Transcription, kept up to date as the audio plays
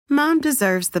Mom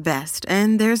deserves the best,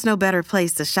 and there's no better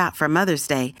place to shop for Mother's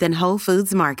Day than Whole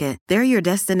Foods Market. They're your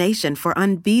destination for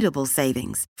unbeatable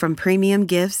savings, from premium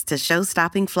gifts to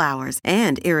show-stopping flowers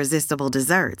and irresistible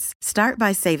desserts. Start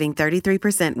by saving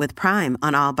 33% with Prime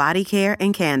on all body care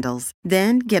and candles.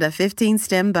 Then get a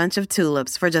 15-stem bunch of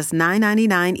tulips for just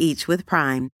 $9.99 each with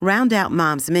Prime. Round out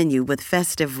Mom's menu with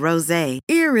festive rosé,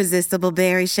 irresistible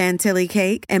berry chantilly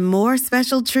cake, and more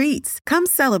special treats. Come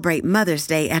celebrate Mother's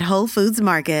Day at Whole Foods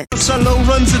Market. Shallow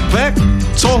runs it back,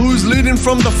 so who's leading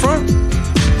from the front?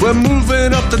 We're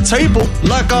moving up the table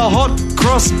like a hot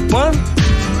cross bun.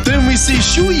 Then we see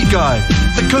Shuey Guy,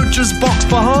 the coach's box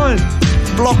behind.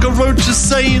 Blocker Roach is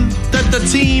saying that the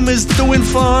team is doing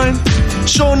fine.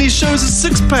 Shawnee shows a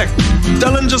six-pack,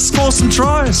 Dylan just scores some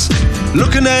tries.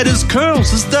 Looking at his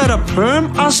curls, is that a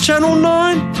perm? Us Channel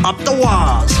 9? Up the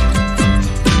wires.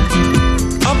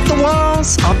 Up the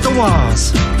wires, up the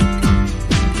wires.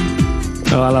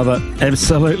 Oh, I love it.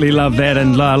 Absolutely love that.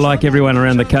 And like everyone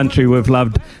around the country, we've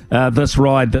loved this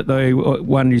ride that the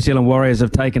One New Zealand Warriors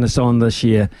have taken us on this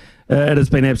year. It has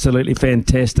been absolutely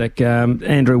fantastic.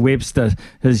 Andrew Webster,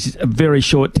 his very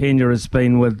short tenure has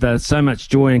been with so much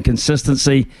joy and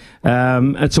consistency.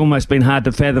 It's almost been hard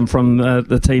to fathom from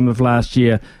the team of last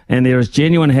year. And there is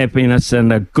genuine happiness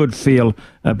and a good feel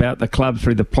about the club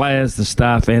through the players, the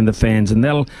staff and the fans. And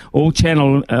they'll all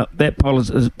channel that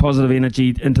positive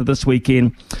energy into this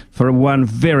weekend for one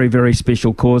very, very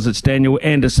special cause. It's Daniel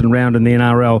Anderson round in the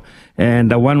NRL.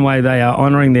 And one way they are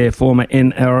honouring their former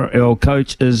NRL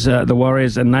coach is the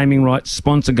Warriors and naming rights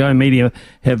sponsor Go Media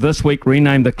have this week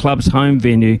renamed the club's home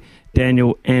venue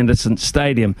Daniel Anderson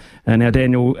Stadium. Now,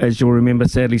 Daniel, as you'll remember,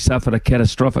 sadly suffered a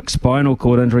catastrophic spinal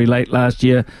cord injury late last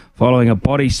year following a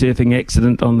body surfing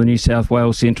accident on the New South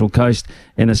Wales Central Coast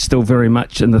and is still very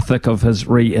much in the thick of his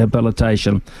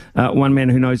rehabilitation. One man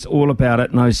who knows all about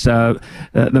it, knows the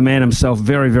man himself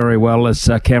very, very well, is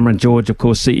Cameron George, of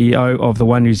course, CEO of the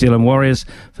One New Zealand Warriors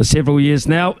for several years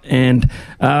now. And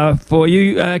for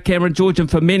you, Cameron George, and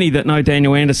for many that know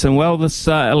Daniel Anderson well, this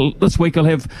week will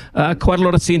have quite a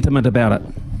lot of sentiment about it.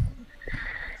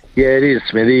 Yeah, it is,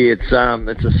 Smithy. It's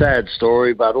a sad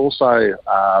story, but also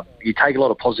you take a lot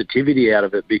of positivity out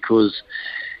of it because,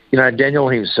 you know, Daniel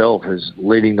himself is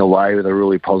leading the way with a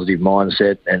really positive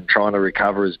mindset and trying to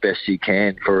recover as best he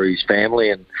can for his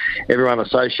family and everyone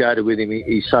associated with him.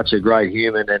 He's such a great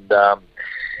human, and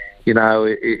you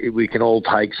know, we can all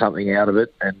take something out of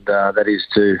it, and that is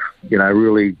to, you know,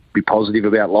 really be positive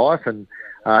about life. And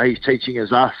he's teaching us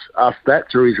that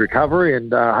through his recovery,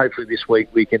 and hopefully this week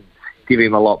we can give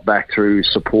him a lot back through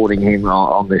supporting him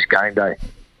on this game day.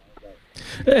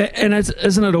 And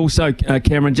isn't it also,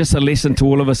 Cameron, just a lesson to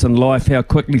all of us in life how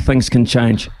quickly things can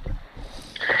change?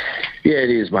 Yeah, it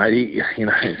is, mate.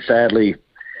 Sadly,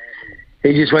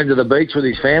 he just went to the beach with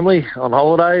his family on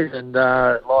holidays, and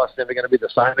life's never going to be the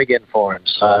same again for him.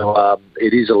 So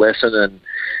it is a lesson, and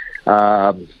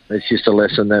it's just a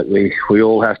lesson that we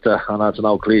all have to, I know it's an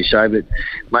old cliche, but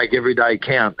make every day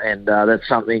count. And that's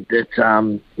something that,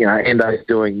 Endo's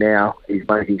doing now. He's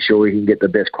making sure he can get the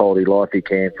best quality life he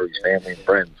can for his family and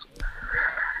friends.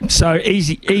 So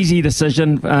easy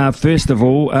decision. First of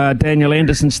all, Daniel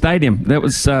Anderson Stadium.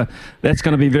 That's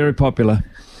going to be very popular.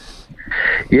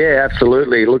 Yeah,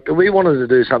 absolutely. Look, we wanted to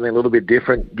do something a little bit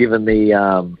different, given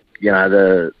the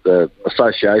the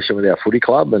association with our footy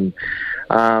club, and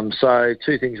so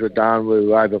two things were done. We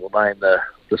were able to name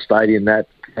the stadium that,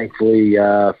 thankfully,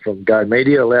 from Go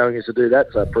Media allowing us to do that.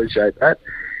 So I appreciate that.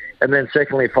 And then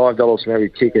secondly, $5 from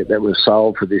every ticket that was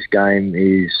sold for this game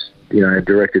is,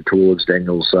 directed towards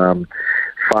Daniel's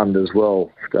fund as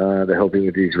well, to help him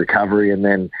with his recovery. And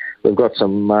then we've got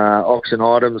some auction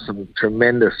items, some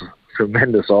tremendous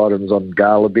items on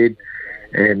gala bid.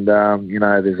 And,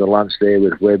 there's a lunch there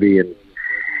with Webby and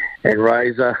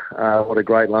Razor. What a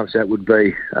great lunch that would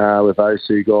be with those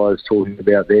two guys talking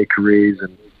about their careers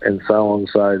and so on.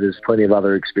 So there's plenty of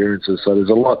other experiences. So there's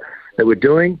a lot that we're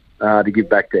doing to give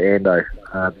back to Ando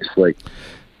this week.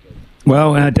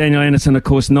 Well, Daniel Anderson, of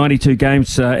course, 92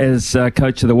 games as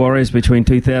coach of the Warriors between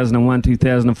 2001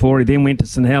 2004. He then went to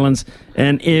St Helens,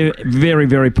 and very,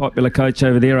 very popular coach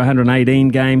over there, 118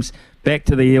 games. Back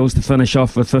to the Eels to finish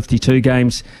off with 52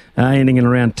 games, ending in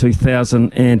around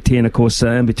 2010. Of course,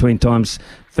 in between times,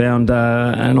 found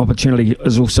an opportunity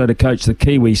as also to coach the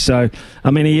Kiwis. So,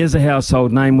 I mean, he is a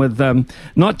household name with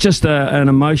not just an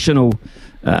emotional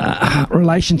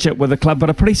relationship with the club,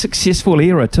 but a pretty successful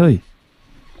era too.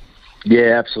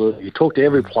 Yeah, absolutely. You talk to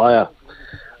every player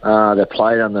that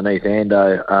played underneath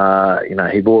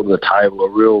Ando. He brought to the table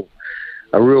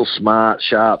a real smart,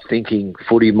 sharp thinking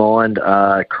footy mind,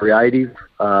 creative,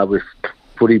 with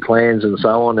footy plans and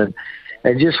so on, and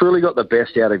just really got the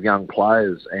best out of young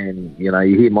players. And, you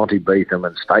hear Monty Beetham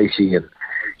and Stacey and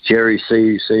Jerry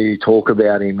C talk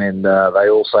about him, and they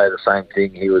all say the same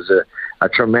thing. He was a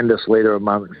tremendous leader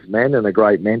among men and a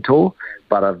great mentor,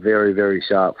 but a very, very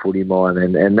sharp footy mind,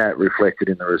 and that reflected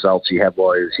in the results he had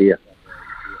while he was here.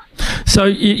 So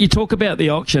you talk about the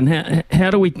auction. How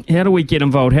do we get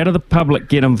involved? How do the public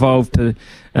get involved for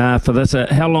this?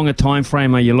 How long a time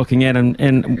frame are you looking at,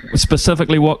 and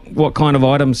specifically what kind of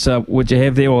items would you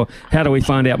have there, or how do we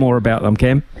find out more about them,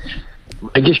 Cam?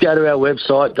 And just go to our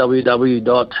website,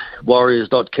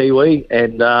 www.warriors.kiwi,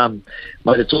 and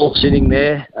mate, it's all sitting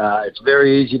there. It's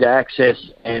very easy to access,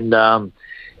 and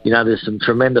there's some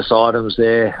tremendous items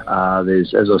there.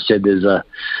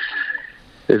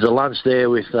 There's a lunch there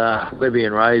with Webby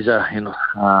and Razor, and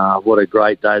what a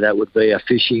great day that would be. A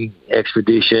fishing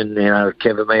expedition,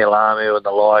 Kevin Mialamu and the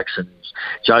likes, and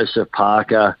Joseph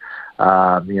Parker.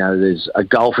 There's a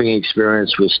golfing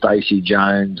experience with Stacey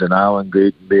Jones and Owen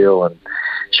Gutenbill and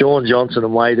Sean Johnson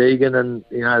and Wade Egan, and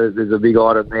there's a big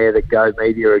item there that Go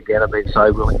Media again have been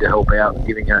so willing to help out,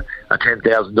 giving a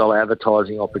 $10,000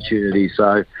 advertising opportunity.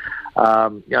 So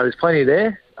there's plenty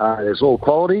there. There's all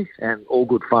quality and all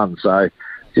good fun. So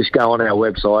just go on our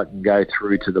website and go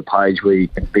through to the page where you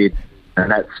can bid,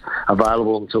 and that's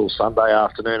available until Sunday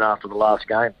afternoon after the last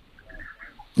game.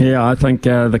 Yeah, I think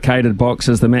the catered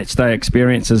boxes, the match day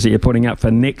experiences that you're putting up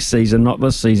for next season, not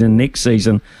this season, next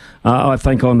season, I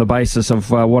think on the basis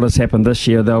of what has happened this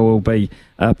year, they will be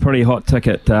a pretty hot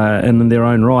ticket in their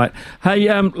own right.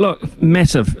 Hey, look,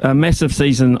 massive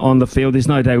season on the field. There's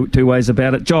no two ways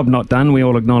about it. Job not done, we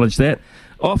all acknowledge that.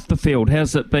 Off the field,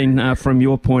 how's it been from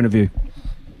your point of view?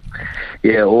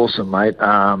 Yeah, awesome, mate.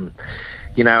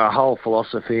 Our whole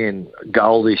philosophy and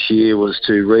goal this year was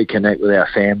to reconnect with our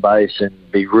fan base and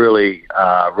be really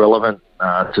relevant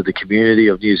to the community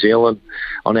of New Zealand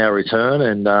on our return.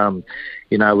 And,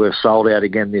 we've sold out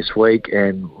again this week,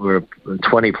 and we're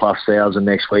 20+ thousand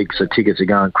next week, so tickets are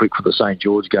going quick for the St.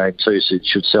 George game too, so it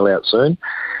should sell out soon.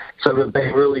 So we've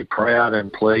been really proud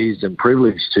and pleased and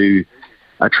privileged to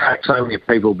attract so many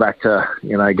people back to,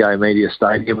 Go Media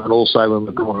Stadium, and also when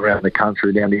we're going around the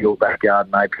country, down to your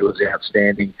backyard, Napier was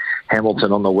outstanding.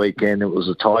 Hamilton on the weekend, it was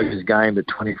a Tigers game, but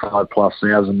 25+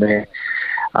 thousand there.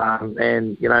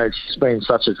 It's just been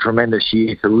such a tremendous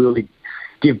year to really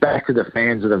give back to the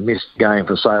fans that have missed the game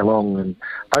for so long, and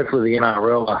hopefully the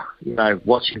NRL are,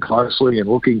 watching closely and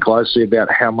looking closely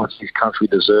about how much this country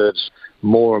deserves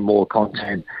more and more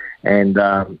content. And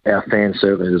our fans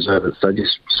certainly deserve it. So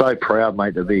just so proud,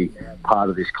 mate, to be part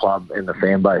of this club and the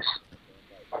fan base.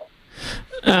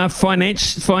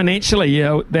 Financially,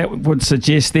 that would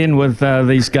suggest then with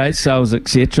these gate sales,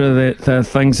 etc., that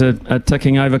things are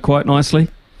ticking over quite nicely.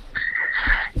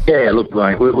 Yeah, look,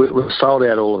 mate, we've sold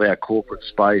out all of our corporate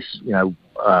space,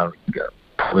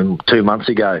 probably 2 months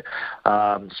ago.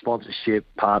 Sponsorship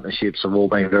partnerships have all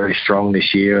been very strong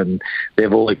this year, and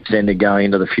they've all extended going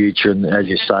into the future. And as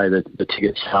you say, the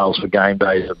ticket sales for game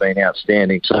days have been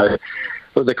outstanding. So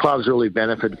the club's really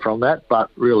benefited from that,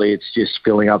 but really it's just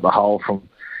filling up the hole from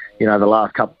the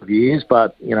last couple of years.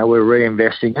 But we're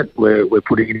reinvesting it. We're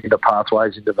putting it into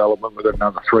pathways in development. We've got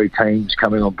another 3 teams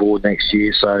coming on board next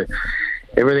year. So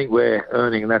everything we're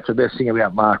earning, and that's the best thing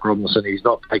about Mark Robinson, he's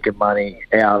not taking money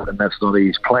out, and that's not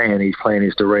his plan. His plan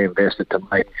is to reinvest it to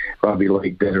make rugby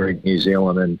league better in New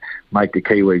Zealand and make the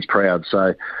Kiwis proud.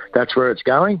 So that's where it's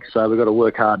going. So we've got to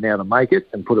work hard now to make it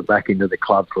and put it back into the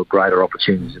club for greater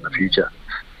opportunities in the future.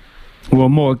 Well,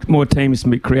 more teams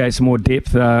create some more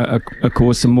depth, of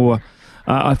course, some more.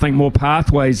 I think more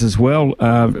pathways as well.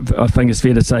 I think it's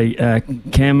fair to say,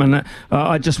 Cam. And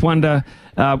I just wonder,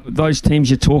 those teams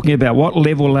you're talking about, what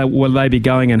level will they be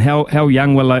going, and how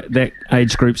young will that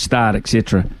age group start,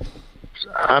 etc.?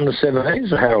 Under 17s,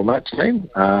 the Harold Match team.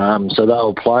 So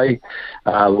they'll play.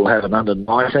 We'll have an under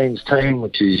 19s team,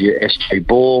 which is your SG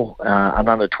Ball, an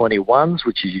under 21s,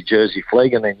 which is your Jersey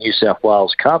Flegg, and then New South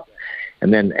Wales Cup,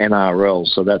 and then NRL.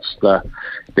 So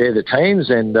they're the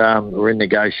teams, and we're in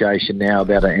negotiation now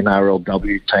about an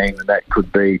NRLW team, and that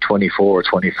could be 24 or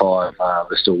 25.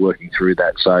 We're still working through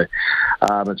that. So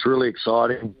it's really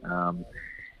exciting.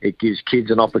 It gives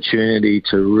kids an opportunity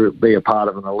to be a part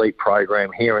of an elite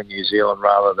program here in New Zealand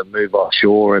rather than move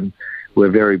offshore, and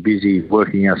we're very busy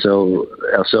working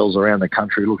ourselves around the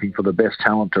country looking for the best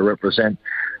talent to represent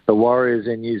the Warriors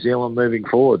in New Zealand moving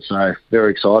forward. So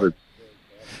very excited.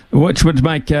 Which would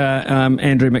make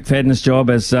Andrew McFadden's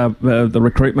job as the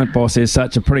recruitment boss is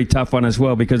such a pretty tough one as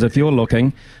well, because if you're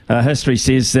looking, history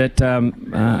says that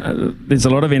there's a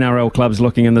lot of NRL clubs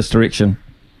looking in this direction.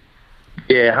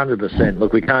 Yeah, 100%.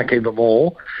 Look, we can't keep them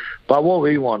all, But what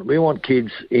we want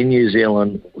kids in New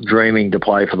Zealand dreaming to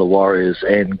play for the Warriors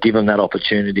and give them that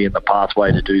opportunity and the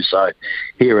pathway to do so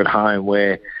here at home,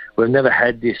 where we've never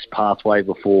had this pathway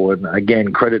before. And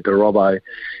again, credit to Robbo,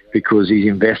 because he's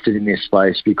invested in this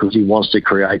space, because he wants to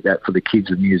create that for the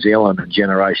kids of New Zealand and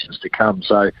generations to come.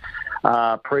 So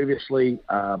previously,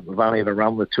 we've only ever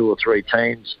run with 2 or 3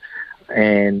 teams,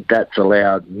 and that's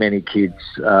allowed many kids,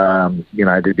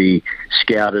 to be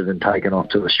scouted and taken off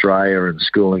to Australia and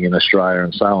schooling in Australia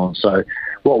and so on. So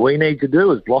what we need to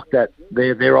do is block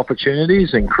their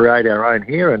opportunities and create our own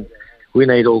here, and we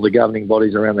need all the governing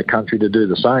bodies around the country to do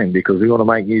the same, because we want to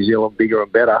make New Zealand bigger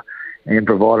and better and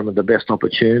provide them with the best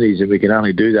opportunities, and we can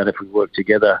only do that if we work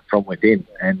together from within.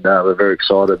 And we're very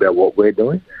excited about what we're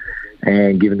doing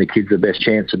and giving the kids the best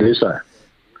chance to do so.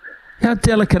 How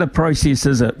delicate a process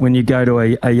is it when you go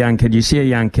to a young kid? You see a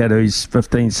young kid who's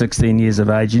 15, 16 years of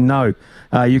age.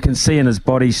 You can see in his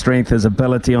body strength, his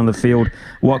ability on the field,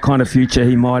 what kind of future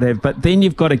he might have. But then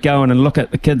you've got to go in and look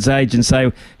at the kid's age and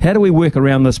say, how do we work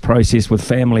around this process with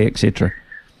family, etc.?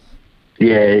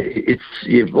 Yeah,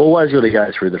 you've always got to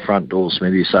go through the front door,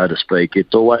 Smithy, so to speak.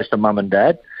 It's always the mum and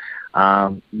dad.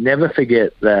 Never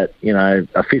forget that,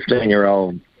 a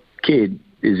 15-year-old kid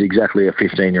is exactly a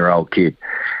 15-year-old kid.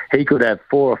 He could have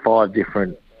 4 or 5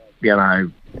 different,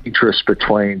 interests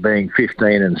between being 15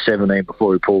 and 17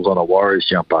 before he pulls on a Warriors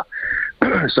jumper.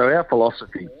 So our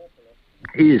philosophy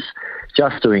is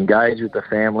just to engage with the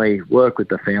family, work with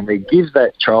the family, give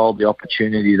that child the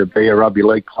opportunity to be a rugby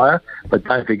league player, but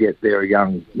don't forget they're a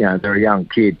young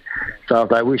kid. So if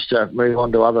they wish to move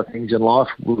on to other things in life,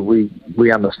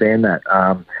 we understand that.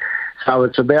 So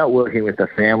it's about working with the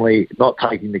family, not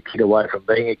taking the kid away from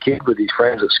being a kid with his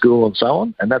friends at school and so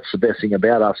on. And that's the best thing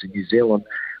about us in New Zealand.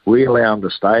 We allow them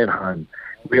to stay at home.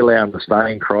 We allow them to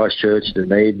stay in Christchurch,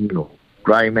 Dunedin or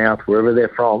Greymouth, wherever they're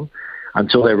from,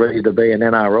 until they're ready to be an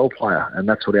NRL player. And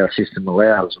that's what our system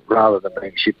allows, rather than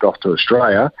being shipped off to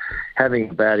Australia,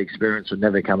 having a bad experience and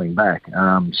never coming back.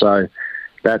 So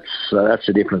that's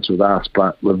the difference with us.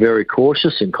 But we're very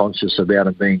cautious and conscious about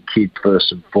them being kids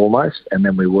first and foremost, and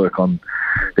then we work on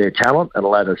their talent at a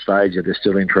later stage if they're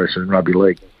still interested in rugby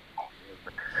league.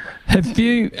 Have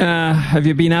you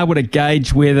been able to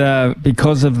gauge whether,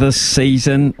 because of this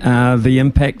season, the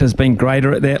impact has been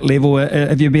greater at that level?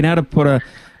 Have you been able to put a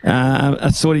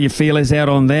sort of your feelers out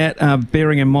on that?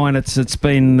 Bearing in mind it's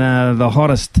been the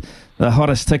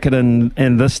hottest ticket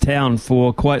in this town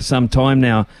for quite some time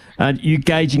now. Are you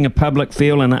gauging a public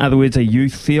feel, in other words, a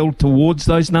youth feel towards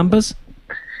those numbers?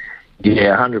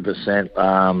 Yeah, 100%.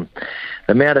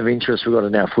 The amount of interest we've got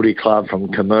in our footy club,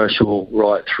 from commercial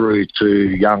right through to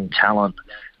young talent,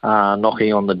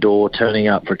 knocking on the door, turning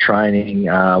up for training,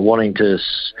 wanting to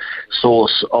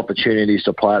source opportunities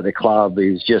to play at the club,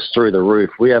 is just through the roof.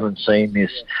 We haven't seen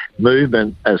this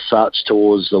movement as such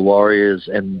towards the Warriors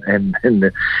and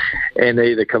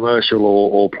either commercial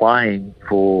or playing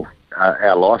for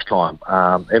our lifetime.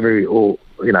 So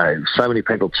many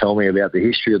people tell me about the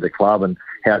history of the club and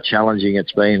how challenging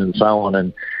it's been and so on,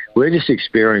 and we're just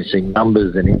experiencing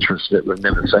numbers and interest that we've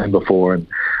never seen before. And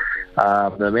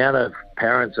the amount of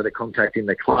parents that are contacting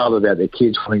the club about their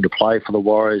kids wanting to play for the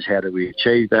Warriors, how do we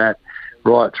achieve that,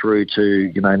 right through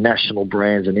to national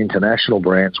brands and international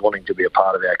brands wanting to be a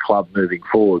part of our club moving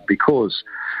forward, because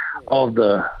of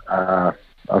the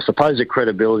the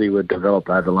credibility we've developed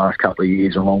over the last couple of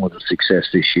years, along with the success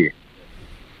this year.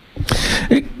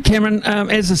 Cameron,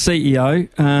 as a CEO,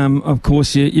 of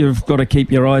course, you've got to keep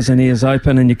your eyes and ears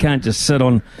open, and you can't just sit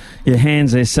on your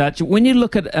hands as such. When you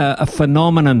look at a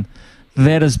phenomenon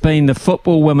that has been the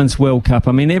Football Women's World Cup,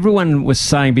 I mean, everyone was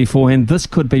saying beforehand this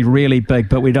could be really big,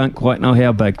 but we don't quite know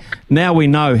how big. Now we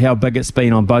know how big it's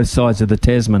been on both sides of the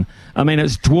Tasman. I mean,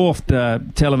 it's dwarfed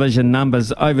television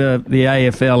numbers over the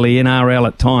AFL, the NRL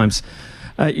at times.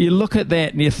 You look at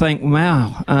that and you think,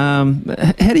 wow, how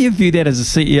do you view that as a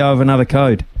CEO of another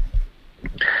code?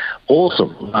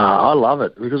 Awesome. I love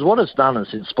it, because what it's done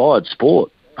is inspired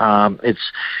sport.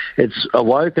 It's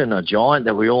awoken a giant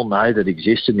that we all know that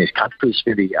exists in this country,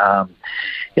 Smithy.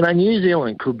 New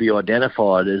Zealand could be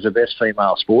identified as the best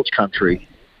female sports country.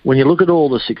 When you look at all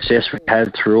the success we've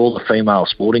had through all the female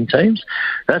sporting teams,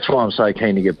 that's why I'm so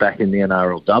keen to get back in the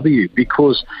NRLW,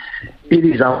 because it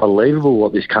is unbelievable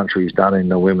what this country has done in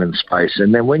the women's space.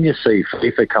 And then when you see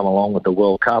FIFA come along with the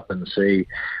World Cup and see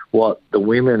what the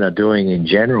women are doing in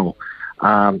general,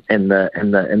 and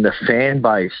the fan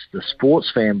base, the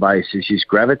sports fan base, is just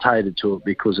gravitated to it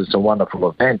because it's a wonderful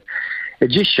event. It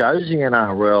just shows the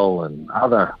NRL and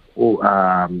other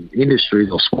industries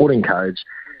or sporting codes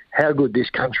how good this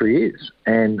country is.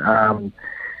 And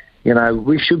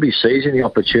we should be seizing the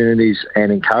opportunities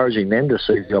and encouraging them to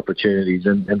seize the opportunities.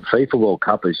 And FIFA World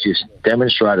Cup has just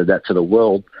demonstrated that to the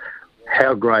world,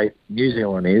 how great New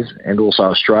Zealand is and also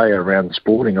Australia around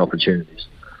sporting opportunities.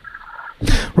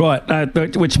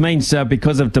 Right, which means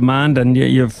because of demand, and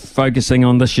you're focusing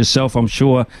on this yourself, I'm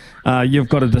sure, you've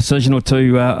got a decision or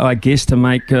two, I guess, to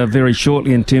make very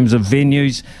shortly in terms of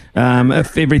venues.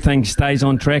 If everything stays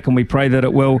on track, and we pray that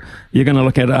it will, you're going to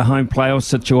look at a home playoff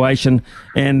situation,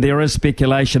 and there is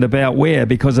speculation about where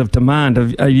because of demand.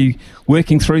 Are you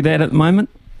working through that at the moment?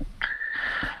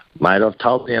 Mate, I've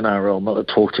told the NRL not to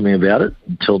talk to me about it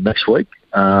until next week.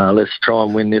 Let's try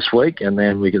and win this week, and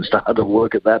then we can start to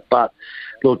work at that. But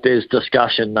look, there's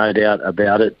discussion, no doubt,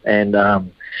 about it, and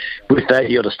with that,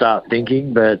 you got to start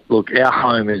thinking. But look, our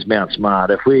home is Mount Smart.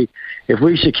 If we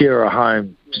secure a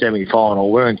home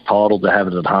semi-final, we're entitled to have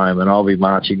it at home, and I'll be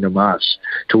marching the march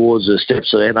towards the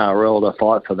steps of the NRL to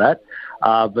fight for that.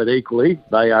 But equally,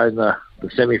 they own the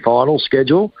semi-final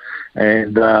schedule.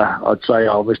 And I'd say,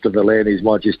 Mr. V'landys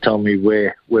might just tell me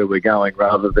where we're going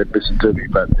rather than listen to me.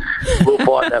 But we'll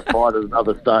fight that fight at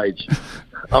another stage.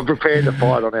 I'm prepared to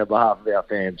fight on our behalf of our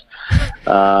fans.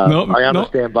 I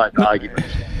understand both arguments.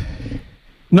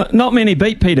 Not many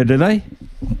beat Peter, do they?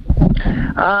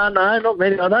 No, not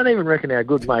many. I don't even reckon our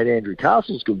good mate Andrew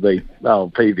Castles could beat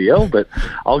PVL, but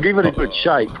I'll give it a good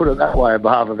shake, put it that way, on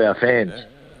behalf of our fans.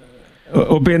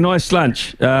 It'll be a nice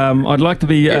lunch. I'd like to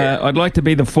be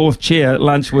the fourth chair at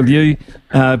lunch with you,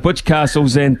 Butch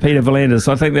Castles and Peter V'landys.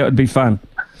 I think that would be fun.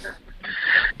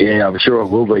 Yeah, I'm sure it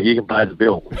will be. You can pay the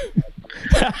bill.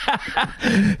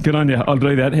 Good on you. I'll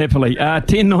do that happily.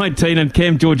 10-19 and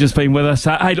Cam George has been with us.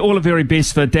 Hey, all the very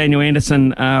best for Daniel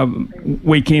Anderson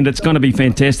weekend. It's going to be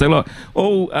fantastic. Look,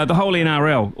 the whole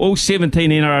NRL, all 17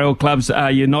 NRL clubs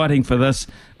are uniting for this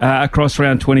across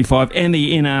round 25 and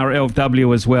the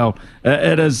NRLW as well.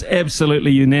 It is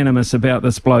absolutely unanimous about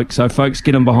this bloke. So, folks,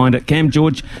 get him behind it. Cam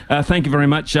George, thank you very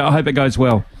much. I hope it goes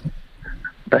well.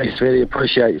 Thanks, Eddie.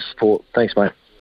 Appreciate your support. Thanks, mate.